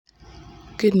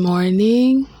Good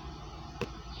morning.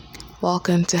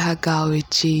 Welcome to Haga with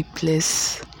G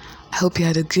Bliss. I hope you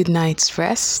had a good night's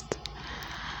rest.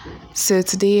 So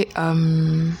today,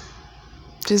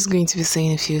 just going to be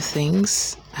saying a few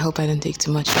things. I hope I don't take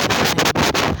too much of your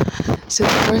time. So the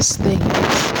first thing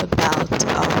is about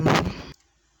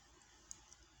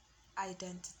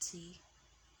identity.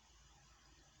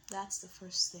 That's the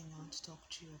first thing I want to talk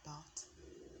to you about.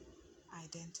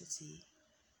 Identity.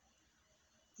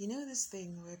 You know this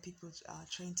thing where people are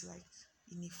trying to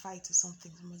in a fight or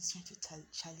something, somebody's trying to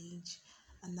challenge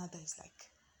another is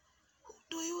like, who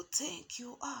do you think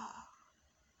you are?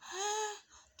 Huh?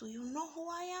 Do you know who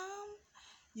I am?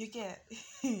 You get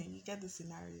you get the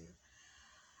scenario.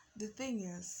 The thing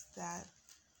is that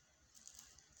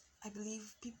I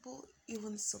believe people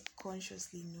even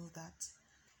subconsciously know that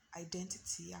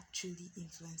identity actually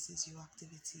influences your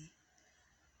activity.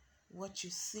 What you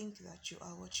think that you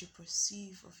are, what you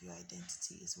perceive of your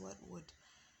identity is what would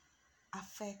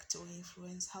affect or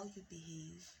influence how you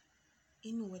behave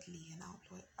inwardly and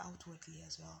outwardly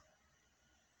as well.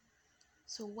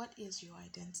 So what is your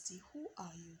identity? Who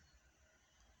are you?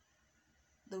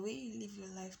 The way you live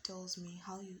your life tells me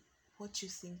what you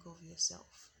think of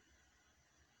yourself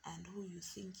and who you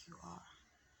think you are.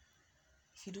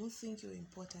 If you don't think you're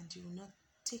important, you will not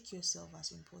take yourself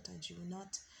as important. You will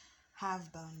not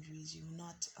have boundaries. You will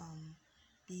not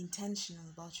be intentional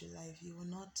about your life. You will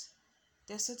not.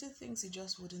 There's certain things you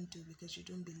just wouldn't do because you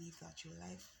don't believe that your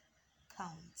life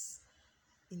counts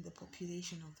in the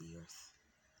population of the earth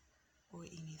or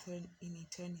in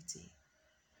eternity.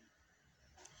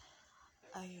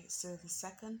 Okay, so the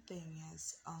second thing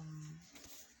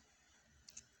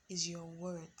is your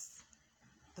words,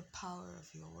 the power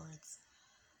of your words.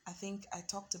 I think I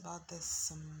talked about this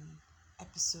some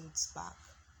episodes back,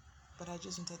 but I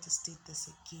just wanted to state this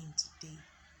again today.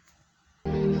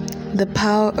 The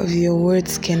power of your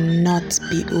words cannot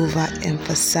be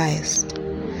overemphasized.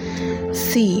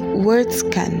 See, words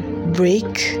can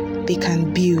break, they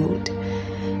can build,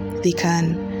 they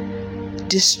can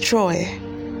destroy.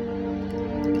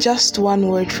 Just one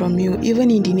word from you, even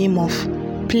in the name of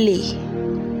play,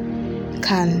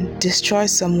 can destroy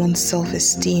someone's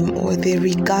self-esteem or their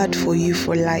regard for you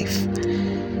for life.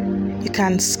 You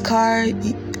can scar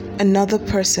another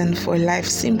person for life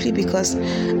simply because,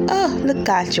 oh, look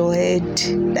at your head,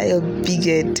 that your big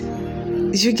head.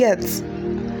 You get?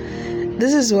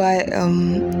 This is why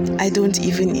I don't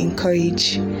even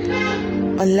encourage,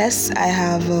 unless I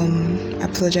have, I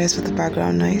apologize for the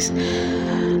background noise,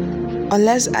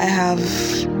 unless I have,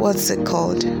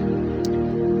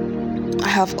 I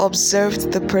have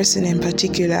observed the person in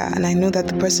particular and I know that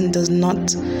the person does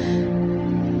not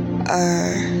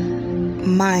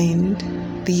mind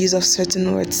the use of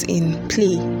certain words in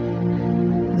play,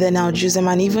 then I'll use them,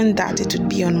 and even that it would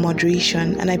be on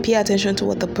moderation, and I pay attention to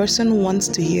what the person wants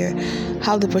to hear,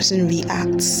 how the person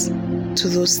reacts to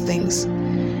those things.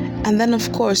 And then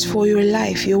of course for your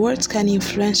life, your words can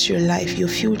influence your life, your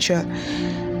future.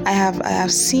 I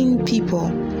have seen people.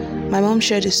 My mom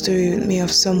shared a story with me of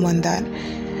someone that,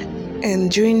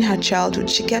 and during her childhood,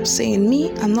 she kept saying,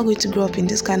 I'm not going to grow up in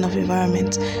this kind of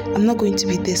environment. I'm not going to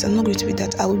be this. I'm not going to be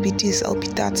that. I will be this. I'll be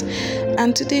that.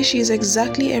 And today she is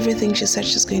exactly everything she said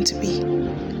she's going to be.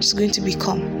 She's going to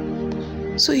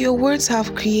become. So your words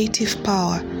have creative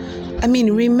power. I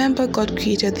mean, remember God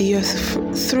created the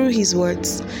earth through his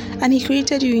words. And he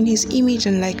created you in his image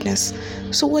and likeness.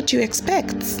 So what do you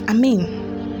expect? I mean...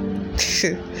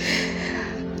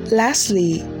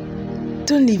 Lastly,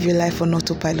 don't live your life on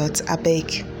autopilot, I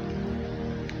beg.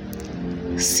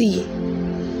 See,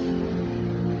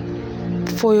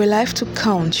 for your life to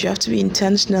count, you have to be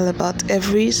intentional about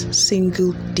every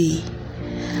single day.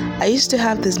 I used to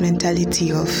have this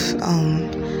mentality of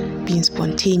being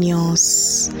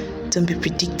spontaneous, don't be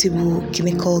predictable,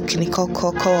 clinical,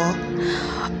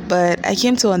 but I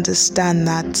came to understand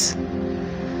that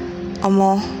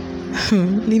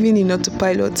living in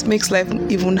autopilot makes life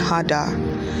even harder,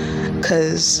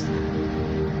 because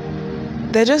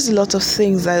there are just a lot of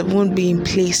things that won't be in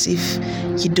place if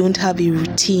you don't have a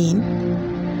routine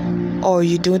or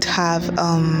you don't have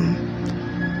a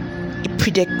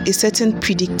certain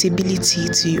predictability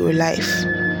to your life.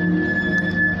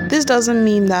 This doesn't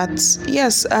mean that,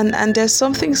 yes, and there's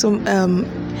something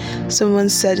someone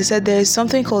said. He said there is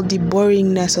something called the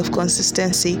boringness of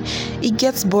consistency. It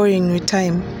gets boring with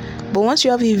time. But once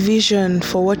you have a vision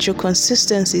for what your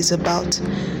consistency is about,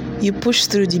 you push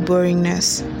through the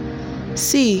boringness.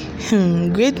 See,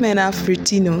 great men have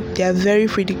routine. They are very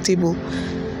predictable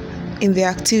in their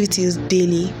activities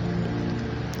daily.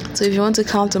 So if you want to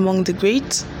count among the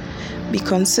greats, be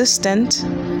consistent,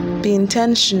 be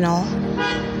intentional,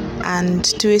 and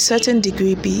to a certain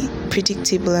degree be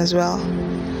predictable as well.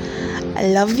 I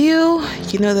love you.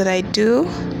 You know that I do.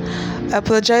 I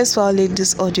apologize for how late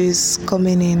this audio is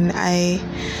coming in. I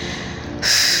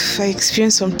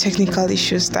experienced some technical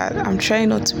issues that I'm trying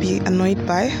not to be annoyed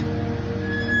by.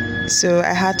 So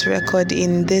I had to record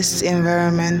in this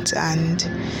environment, and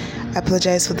I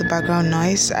apologize for the background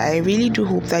noise. I really do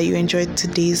hope that you enjoyed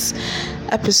today's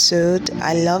episode.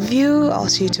 I love you. I'll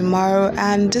see you tomorrow.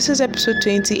 And this is episode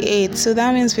 28. So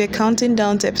that means we're counting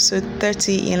down to episode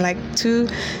 30 in like 2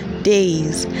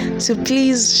 days. So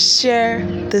please share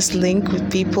this link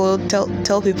with people.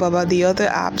 Tell people about the other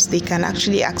apps they can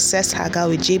actually access Haga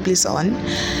with JBliss on.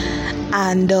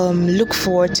 And look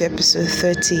forward to episode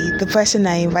 30. The person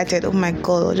I invited, oh my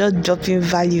god, just dropping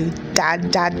value.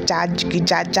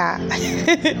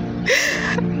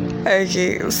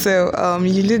 Okay, so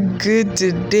you look good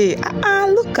today.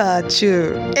 Look at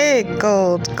you. Hey,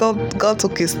 God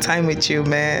took his time with you,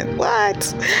 man. What?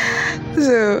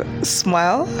 So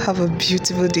smile. Have a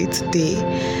beautiful day today.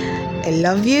 I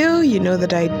love you. You know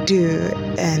that I do,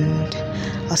 and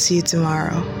I'll see you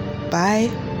tomorrow. Bye.